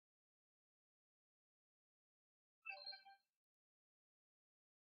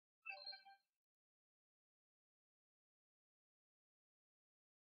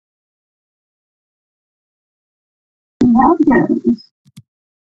how it goes.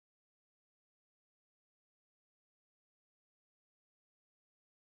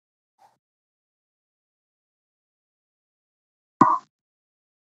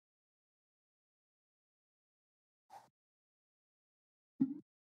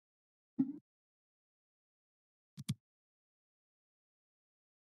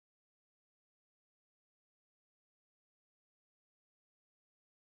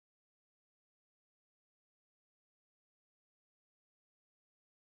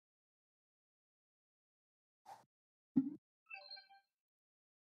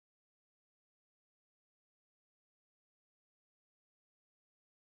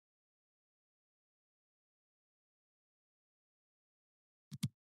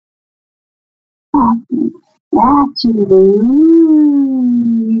 Actually,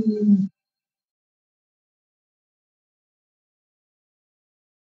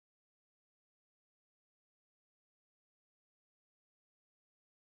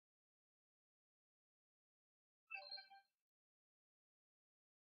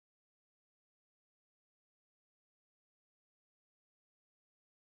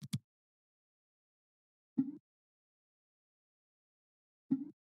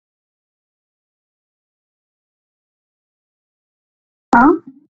 huh?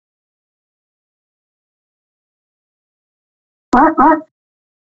 What?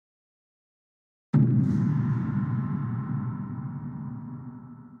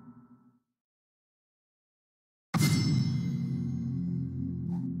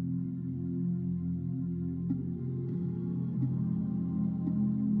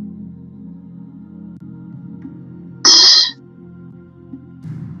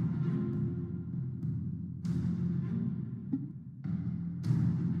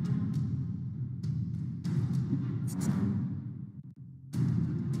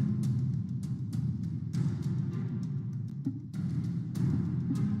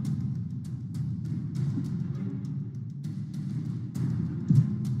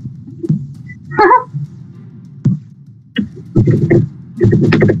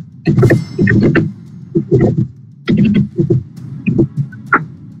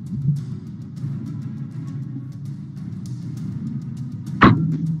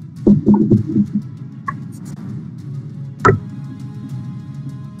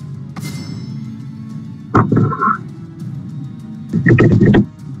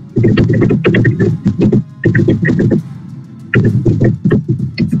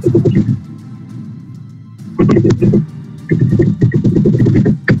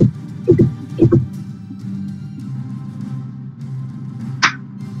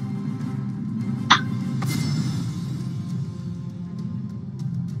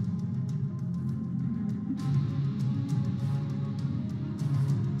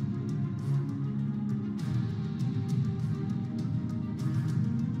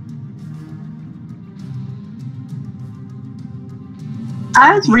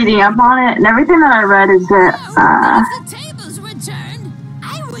 I was reading up on it, and everything that I read is that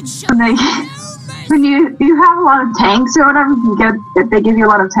when you have a lot of tanks or whatever, if they give you a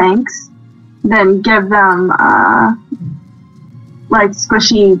lot of tanks, then give them like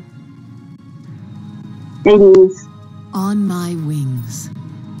squishy babies. On my wings.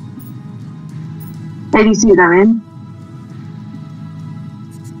 Baby suit, I mean.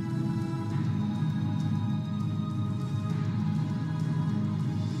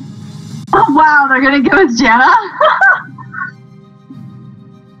 Oh wow, they're gonna give us Jenna?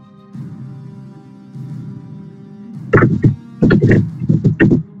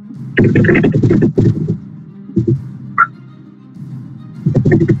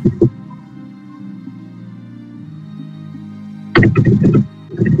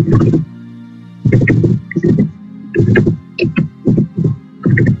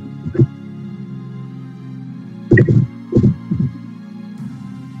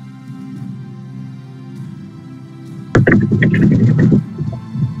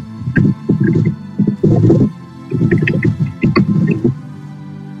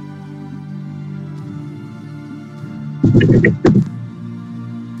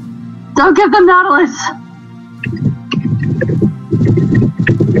 Don't give them Nautilus!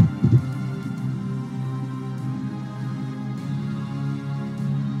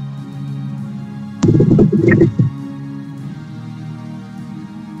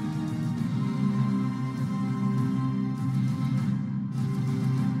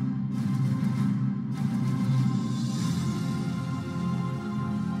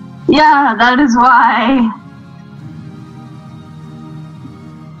 Yeah, that is why.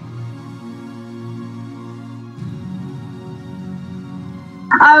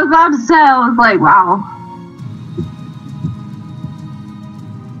 I was about to say, I was like, wow.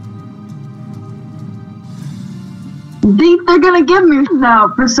 think they're gonna give me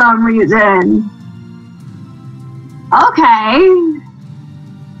though for some reason. Okay.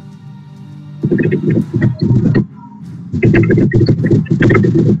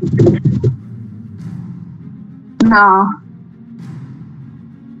 No.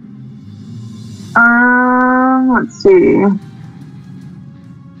 Let's see.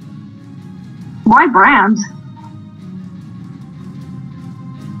 Why brand?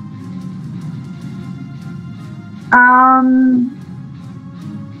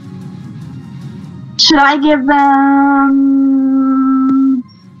 Should I give them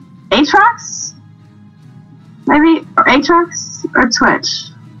Aatrox? Maybe, or Aatrox or Twitch?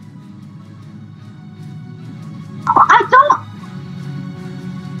 I don't.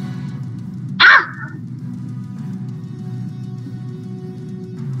 Ah!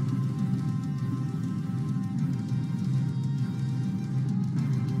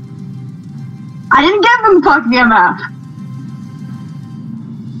 I didn't give them fuck VMF.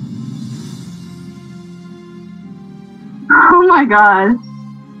 Oh my god.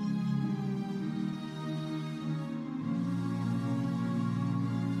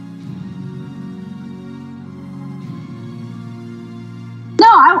 No,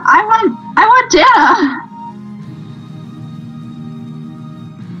 I want Jana.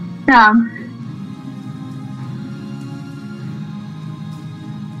 Yeah.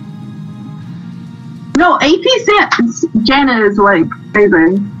 No, AP Jana is like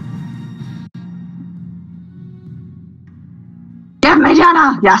amazing. Give me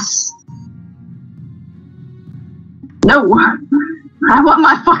Jana! Yes! No! I want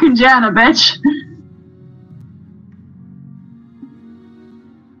my fucking Jana, bitch!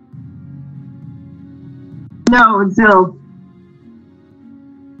 No, Zill.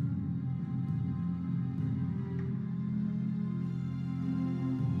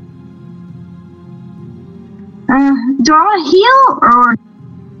 Do I want to heal or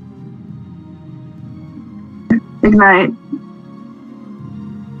ignite?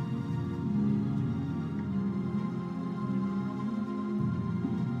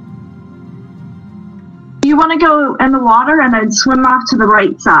 You want to go in the water and then swim off to the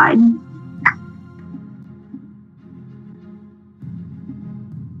right side.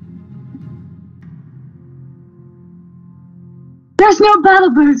 There's no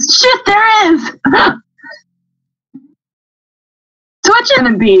battle boost. Shit, there is! Twitch is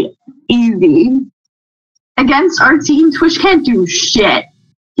gonna be easy. Against our team, Twitch can't do shit.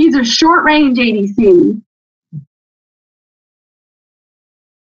 He's a short range ADC.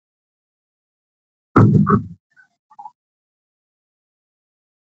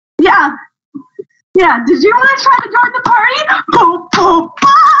 Yeah. Yeah, did you want to try to join the party? Oh, oh,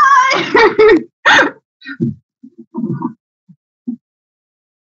 bye!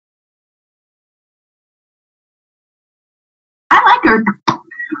 I like her.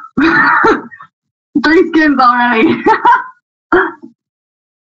 3 skins already.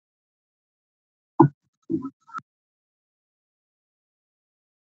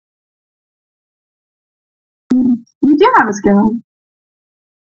 You do have a skin.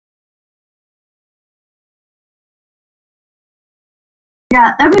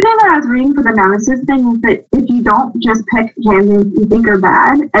 Yeah, everything that I was reading for the Nemesis thing is that if you don't just pick champions you think are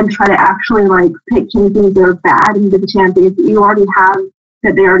bad and try to actually like pick champions that are bad and get the champions that you already have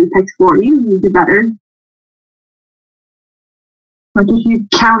that they already picked for you, you do better. Like if you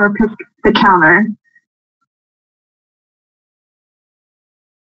counter pick the counter.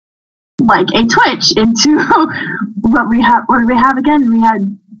 Like a Twitch into what do we have again? We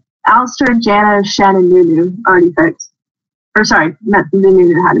had Alistair, Jana, Shen, and Nunu already picked. Or sorry, not the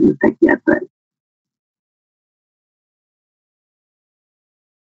Nunu hadn't been picked yet, but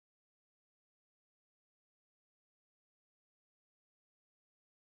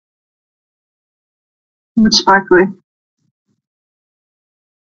which sparkly.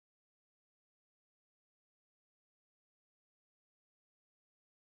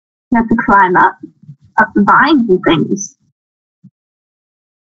 You have to climb up the vines and things.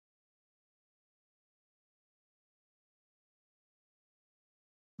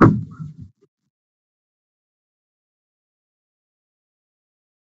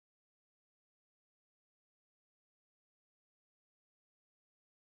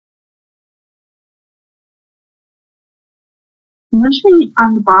 I'm literally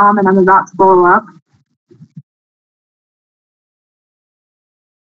on the bomb and I'm about to blow up.